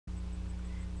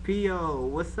P.O.,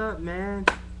 what's up, man?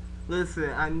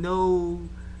 Listen, I know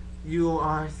you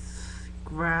are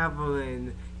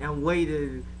scrabbling and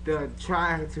waiting to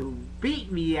try to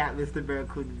beat me at Mr.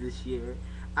 Barracuda this year.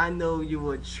 I know you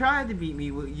were trying to beat me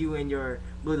with you and your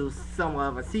little somewhat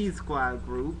of a C Squad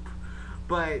group,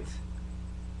 but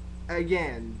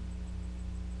again,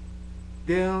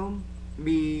 them,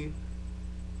 me,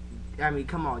 I mean,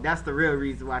 come on, that's the real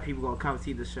reason why people gonna come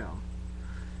see the show.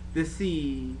 To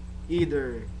see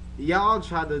either y'all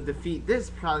try to defeat this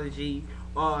prodigy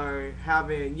or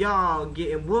having y'all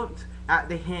getting whooped at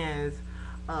the hands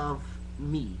of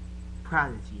me,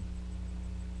 prodigy.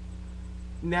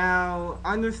 Now,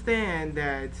 understand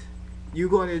that you're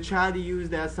going to try to use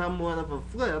that somewhat of a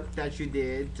flip that you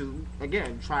did to,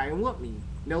 again, try and whoop me.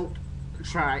 Nope,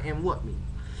 try and whoop me.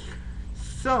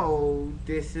 So,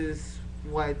 this is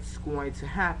what's going to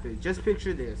happen. Just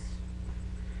picture this.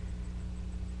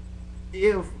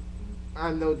 If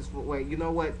I know this, wait, you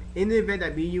know what? In the event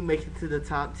that me and you make it to the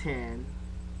top 10,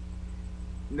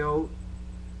 no,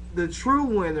 the true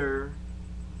winner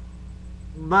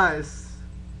must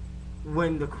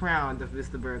win the crown of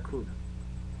Mr. Barracuda.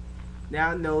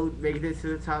 Now, no, making it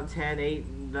to the top 10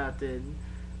 ain't nothing.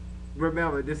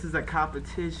 Remember, this is a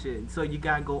competition, so you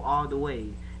gotta go all the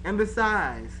way. And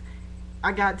besides,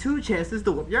 I got 2 chances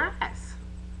to whoop your ass.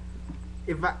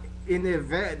 In the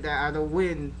event that I don't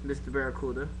win Mr.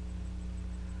 Barracuda,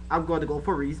 I'm going to go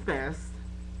for Reese Best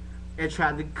and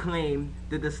try to claim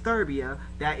the Disturbia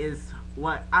that is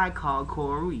what I call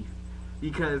Coral Reef.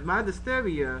 Because my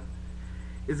Disturbia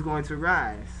is going to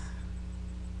rise.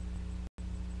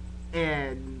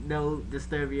 And no,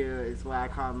 Disturbia is what I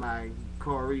call my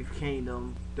Coral Reef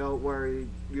Kingdom. Don't worry,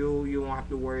 you won't have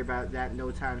to worry about that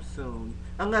no time soon.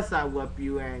 Unless I whoop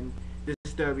you and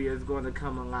Disturbia is going to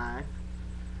come alive.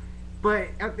 But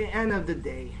at the end of the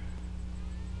day,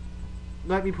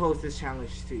 let me pose this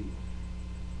challenge to you.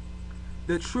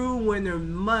 The true winner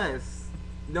must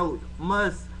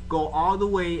go all the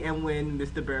way and win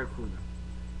Mr. Barracuda.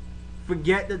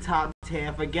 Forget the top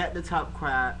 10, forget the top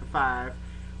 5.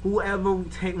 Whoever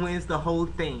wins the whole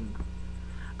thing.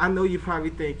 I know you're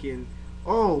probably thinking,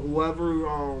 oh,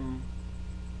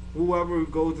 whoever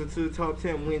goes into the top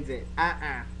 10 wins it.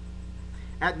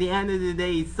 At the end of the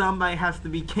day, somebody has to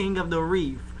be king of the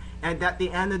reef. And at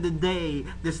the end of the day,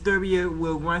 Disturbia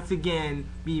will once again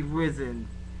be risen.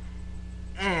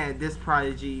 And this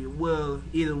prodigy will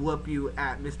either whoop you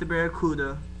at Mr.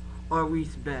 Barracuda or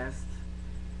Reese Best.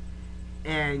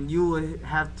 And you will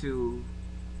have to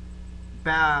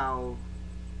bow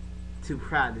to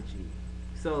prodigy.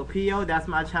 So, P.O., that's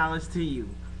my challenge to you.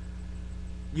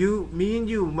 Me and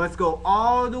you must go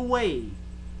all the way.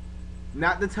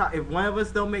 Not the top. If one of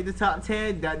us don't make the top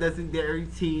 10, that doesn't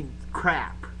guarantee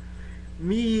crap.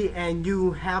 Me and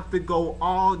you have to go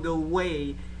all the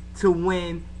way to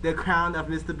win the crown of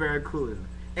Mr. Barracuda.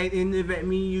 And in the event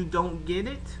me and you don't get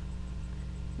it,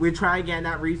 we'll try again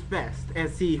at Reese Best and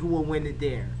see who will win it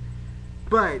there.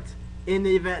 But in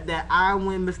the event that I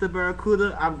win Mr.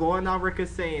 Barracuda, I'm going on record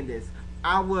saying this.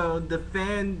 I will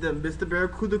defend the Mr.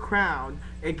 Barracuda crown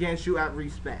against you at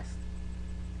Reese Best.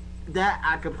 That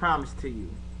I can promise to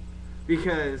you.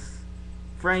 Because,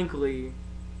 frankly,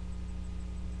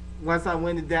 once I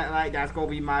win the Deadlight, that's going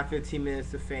to be my 15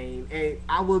 minutes of fame. And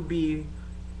I would be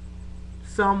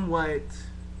somewhat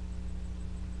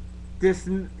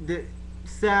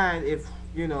sad if,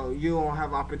 you don't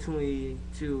have opportunity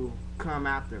to come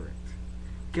after it.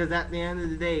 Because at the end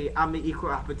of the day, I'm an equal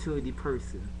opportunity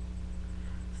person.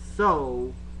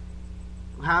 So,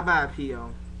 how about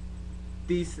P.O.?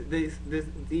 These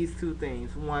 2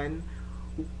 things. One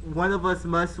of us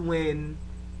must win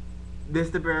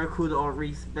Mr. Barracuda or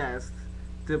Reese Best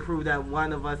to prove that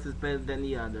one of us is better than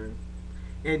the other.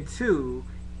 And 2,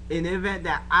 in the event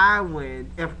that I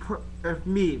win, if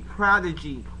me,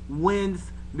 Prodigy,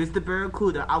 wins Mr.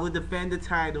 Barracuda, I will defend the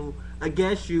title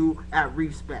against you at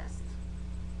Reese Best.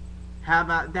 How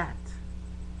about that?